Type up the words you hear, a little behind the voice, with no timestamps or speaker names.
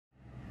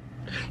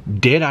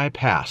Did I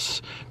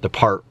pass the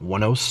Part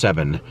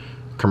 107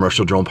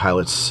 Commercial Drone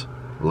Pilot's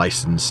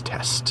License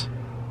Test?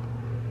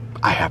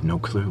 I have no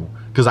clue,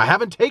 because I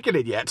haven't taken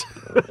it yet.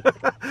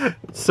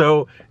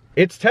 So,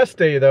 it's test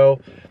day though,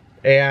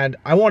 and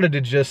I wanted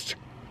to just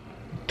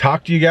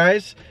talk to you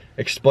guys,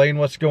 explain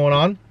what's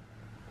going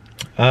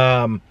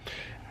on.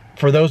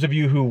 For those of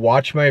you who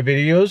watch my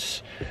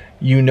videos,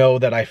 you know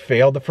that I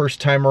failed the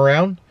first time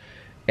around,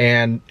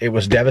 and it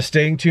was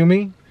devastating to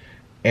me,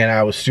 and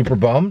I was super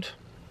bummed.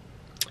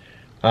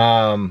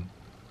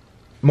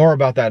 More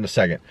about that in a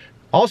second.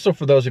 Also,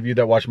 for those of you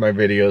that watch my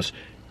videos,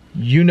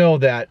 you know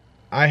that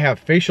I have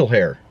facial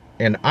hair,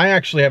 and I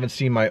actually haven't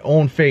seen my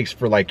own face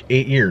for like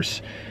 8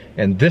 years,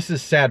 and this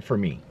is sad for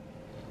me.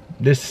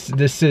 This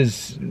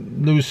is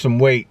lose some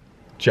weight,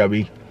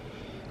 chubby.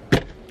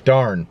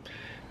 Darn.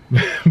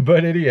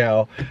 But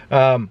anyhow,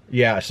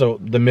 yeah, so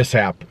the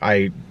mishap.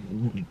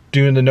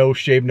 Doing the No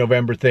Shave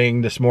November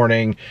thing this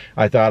morning,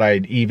 I thought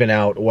I'd even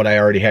out what I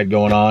already had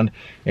going on,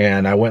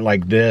 and I went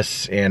like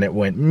this, and it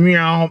went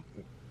meow,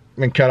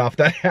 and cut off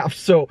that half,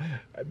 so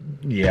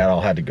yeah, it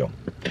all had to go.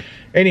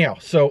 Anyhow,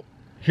 so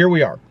here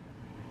we are.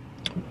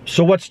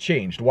 So what's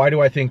changed? Why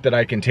do I think that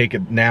I can take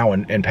it now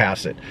and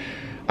pass it?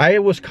 I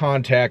was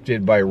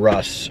contacted by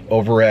Russ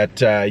over at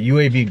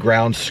UAV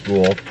Ground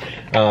School.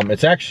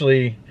 It's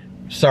actually,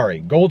 sorry,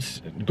 Gold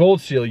Seal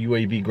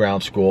UAV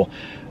Ground School.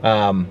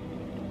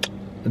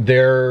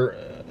 Their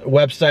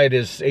website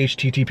is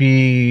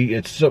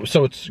http,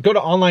 so it's go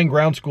to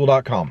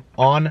onlinegroundschool.com,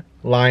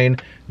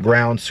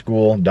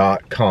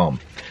 onlinegroundschool.com.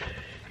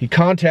 He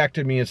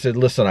contacted me and said,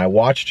 listen, I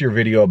watched your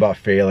video about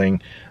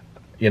failing.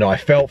 You know, I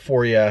felt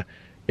for you.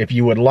 If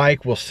you would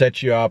like, we'll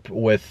set you up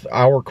with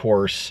our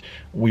course.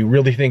 We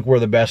really think we're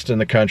the best in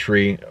the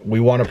country. We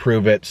want to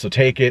prove it, so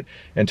take it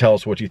and tell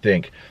us what you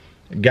think.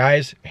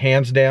 Guys,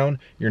 hands down,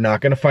 you're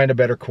not going to find a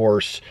better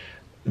course.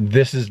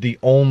 This is the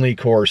only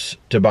course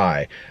to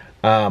buy.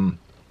 I'm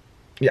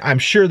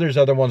sure there's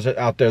other ones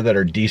out there that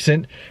are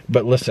decent,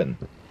 but listen,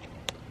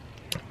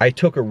 I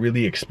took a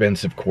really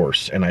expensive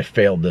course and I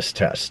failed this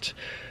test.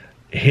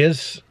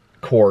 His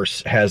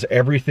course has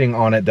everything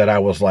on it that I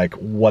was like,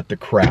 what the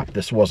crap,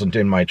 this wasn't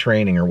in my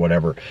training or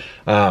whatever.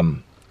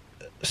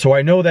 So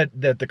I know that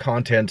the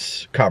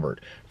content's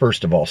covered,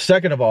 first of all.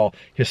 Second of all,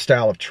 his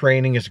style of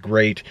training is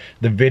great.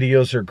 The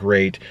videos are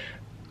great.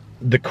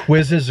 The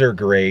quizzes are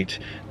great.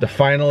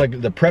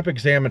 The prep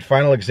exam and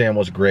final exam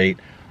was great.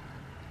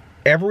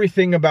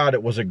 Everything about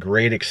it was a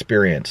great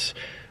experience.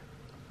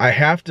 I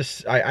have to,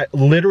 I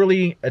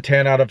literally a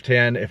 10 out of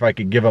 10. If I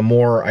could give him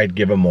more, I'd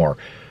give him more.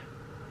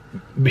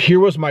 Here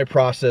was my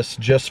process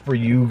just for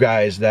you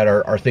guys that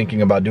are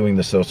thinking about doing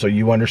this though, so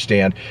you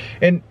understand.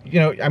 And you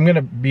know, I'm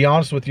gonna be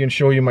honest with you and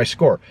show you my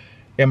score.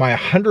 Am I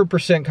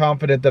 100%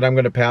 confident that I'm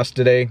gonna pass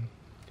today?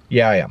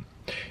 Yeah, I am.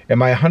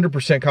 Am I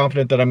 100%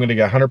 confident that I'm gonna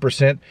get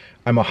 100%?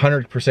 I'm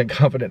 100%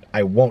 confident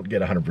I won't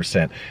get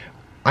 100%.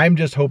 I'm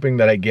just hoping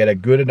that I get a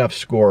good enough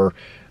score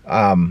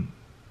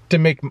to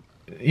make,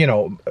 you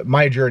know,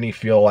 my journey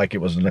feel like it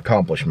was an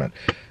accomplishment.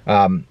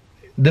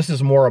 This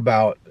is more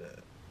about,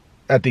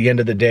 at the end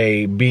of the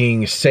day,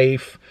 being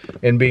safe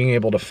and being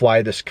able to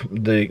fly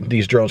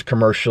these drones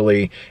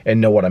commercially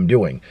and know what I'm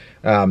doing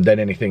than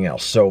anything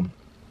else. So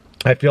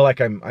I feel like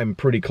I'm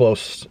pretty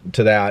close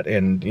to that,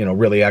 and you know,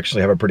 really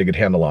actually have a pretty good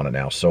handle on it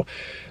now. So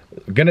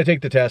I'm gonna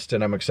take the test,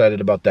 and I'm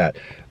excited about that.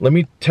 Let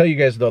me tell you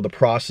guys though the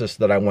process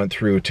that I went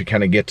through to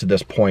kind of get to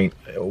this point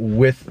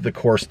with the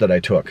course that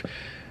I took.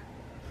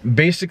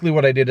 Basically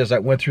what I did is I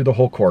went through the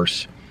whole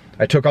course.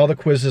 I took all the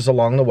quizzes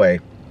along the way.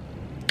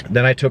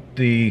 Then I took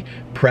the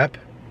prep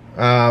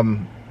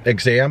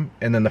exam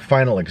and then the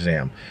final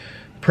exam.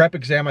 Prep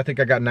exam, I think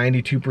I got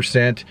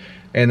 92%,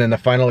 and then the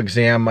final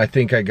exam, I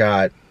think I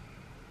got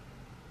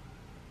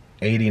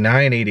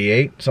 89,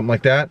 88, something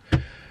like that.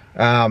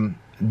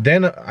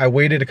 Then I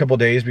waited a couple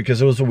days because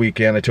it was a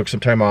weekend. I took some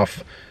time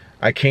off.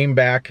 I came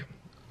back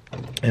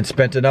and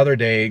spent another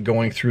day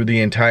going through the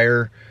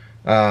entire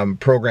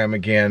program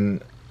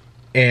again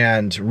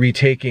and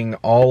retaking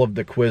all of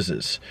the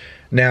quizzes.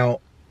 Now,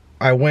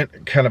 I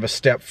went kind of a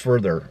step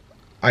further.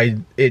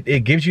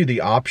 It gives you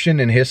the option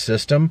in his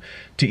system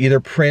to either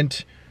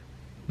print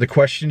the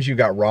questions you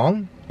got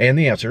wrong and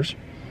the answers,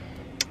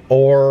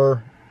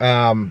 or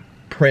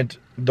print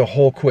the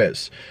whole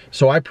quiz.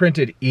 So I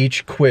printed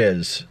each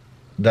quiz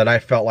that I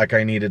felt like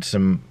I needed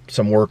some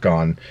work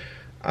on,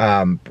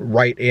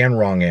 right and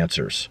wrong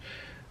answers.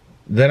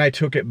 Then I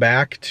took it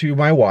back to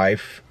my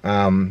wife,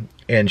 and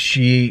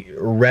she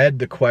read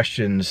the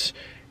questions,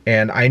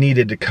 and I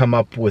needed to come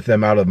up with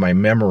them out of my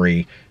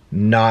memory,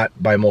 not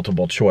by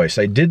multiple choice.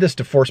 I did this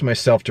to force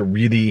myself to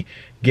really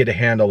get a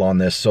handle on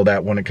this, so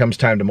that when it comes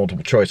time to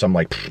multiple choice, I'm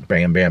like,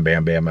 bam, bam,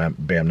 bam, bam,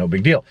 bam, no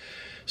big deal.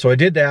 So I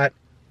did that,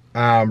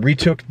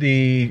 retook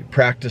the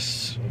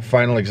practice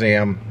final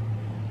exam,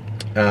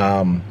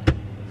 and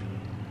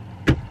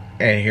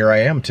here I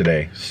am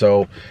today.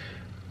 So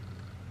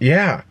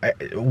yeah,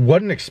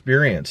 what an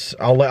experience.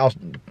 I'll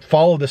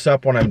follow this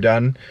up when I'm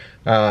done,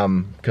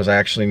 because I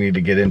actually need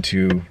to get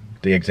into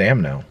the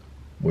exam now.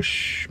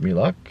 Wish me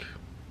luck.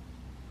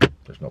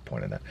 There's no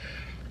point in that.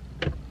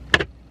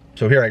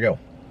 So here I go.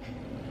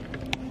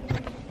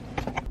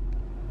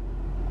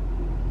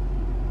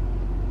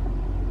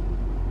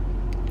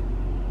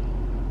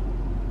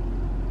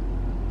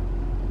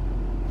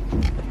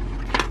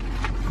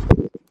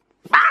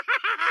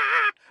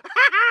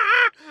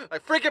 I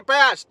freaking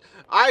passed.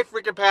 I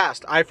freaking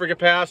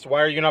passed.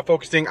 Why are you not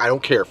focusing? I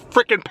don't care.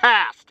 Freaking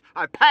passed.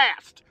 I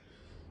passed.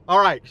 All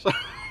right. So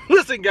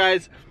listen,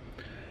 guys.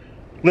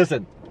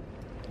 Listen.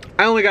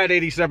 I only got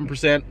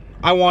 87%.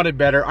 I wanted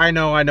better. I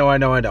know. I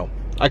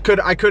could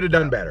have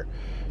done better.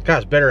 God,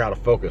 it's better out of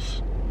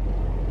focus.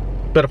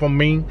 But if I'm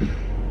mean,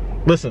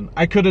 listen,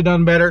 I could have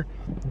done better.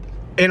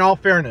 In all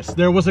fairness,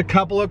 there was a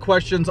couple of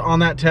questions on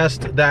that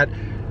test that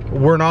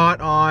were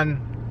not on,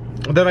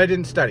 that I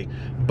didn't study.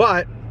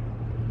 But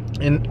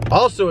and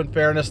also in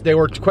fairness, they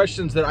were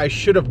questions that I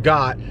should have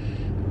got.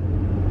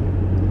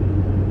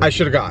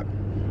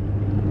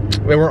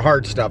 They weren't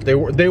hard stuff. They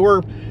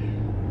were,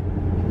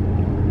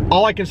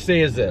 all I can say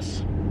is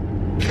this.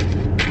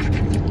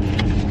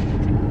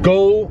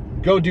 Go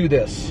do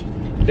this.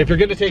 If you're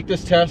gonna take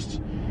this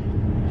test,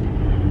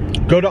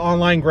 go to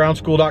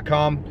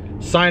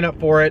onlinegroundschool.com, sign up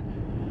for it,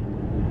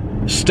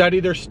 study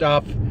their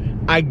stuff.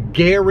 I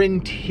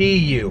guarantee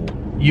you,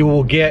 you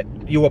will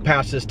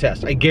pass this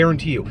test. I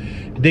guarantee you.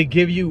 They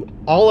give you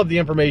all of the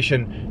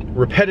information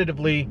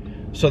repetitively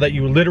so that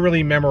you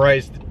literally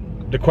memorize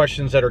the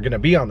questions that are gonna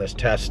be on this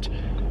test.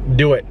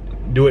 Do it.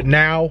 Do it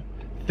now.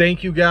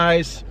 Thank you,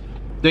 guys.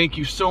 Thank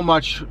you so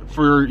much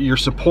for your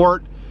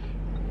support.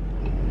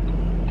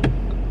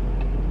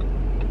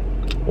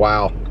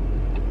 Wow.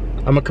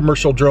 I'm a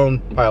commercial drone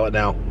pilot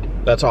now.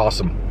 That's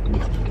awesome.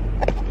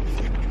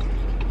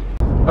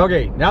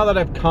 Okay, now that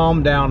I've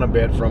calmed down a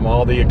bit from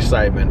all the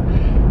excitement,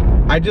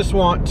 I just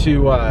want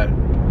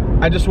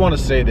to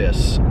say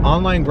this.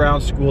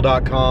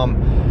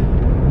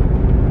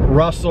 onlinegroundschool.com,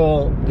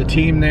 Russell, the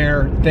team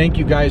there, thank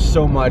you guys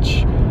so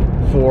much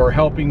for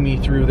helping me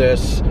through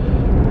this.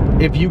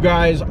 If you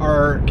guys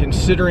are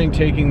considering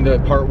taking the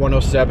Part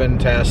 107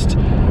 test,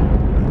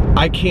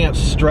 I can't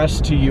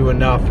stress to you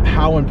enough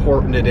how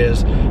important it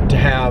is to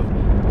have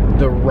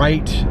the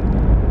right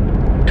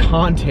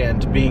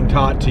content being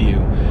taught to you.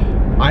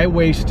 I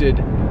wasted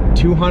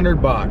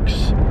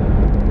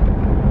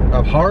 $200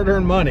 of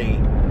hard-earned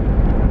money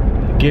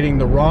getting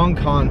the wrong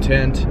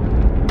content,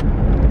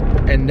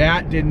 and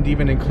that didn't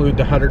even include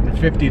the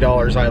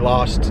 $150 I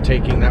lost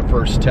taking that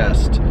first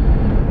test.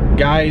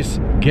 Guys,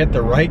 get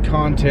the right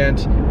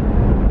content.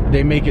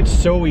 They make it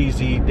so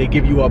easy. They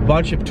give you a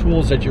bunch of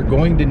tools that you're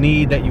going to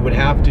need that you would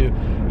have to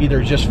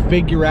either just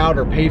figure out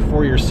or pay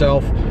for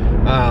yourself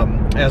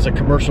as a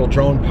commercial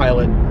drone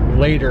pilot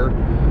later.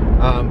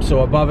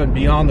 So above and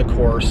beyond the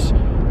course.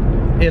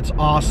 It's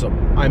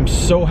awesome. I'm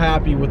so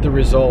happy with the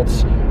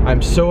results.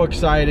 I'm so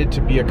excited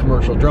to be a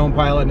commercial drone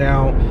pilot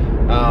now.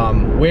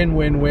 Win,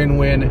 win, win,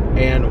 win,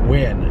 and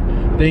win.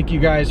 Thank you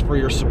guys for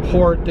your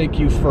support. Thank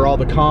you for all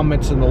the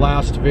comments in the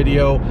last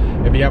video.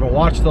 If you haven't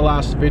watched the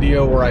last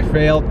video where I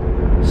failed,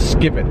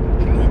 skip it,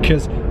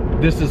 because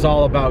this is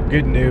all about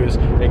good news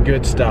and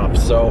good stuff.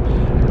 So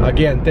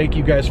again, thank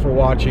you guys for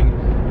watching,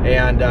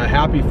 and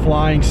happy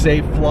flying,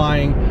 safe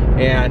flying,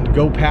 and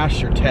go pass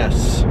your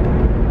tests.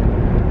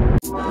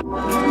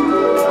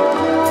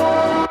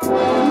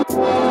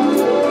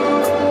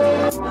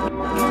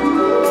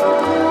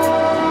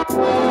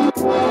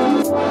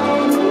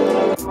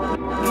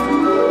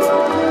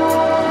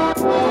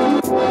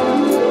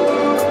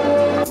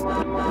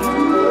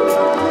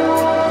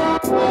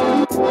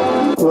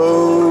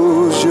 Whoa.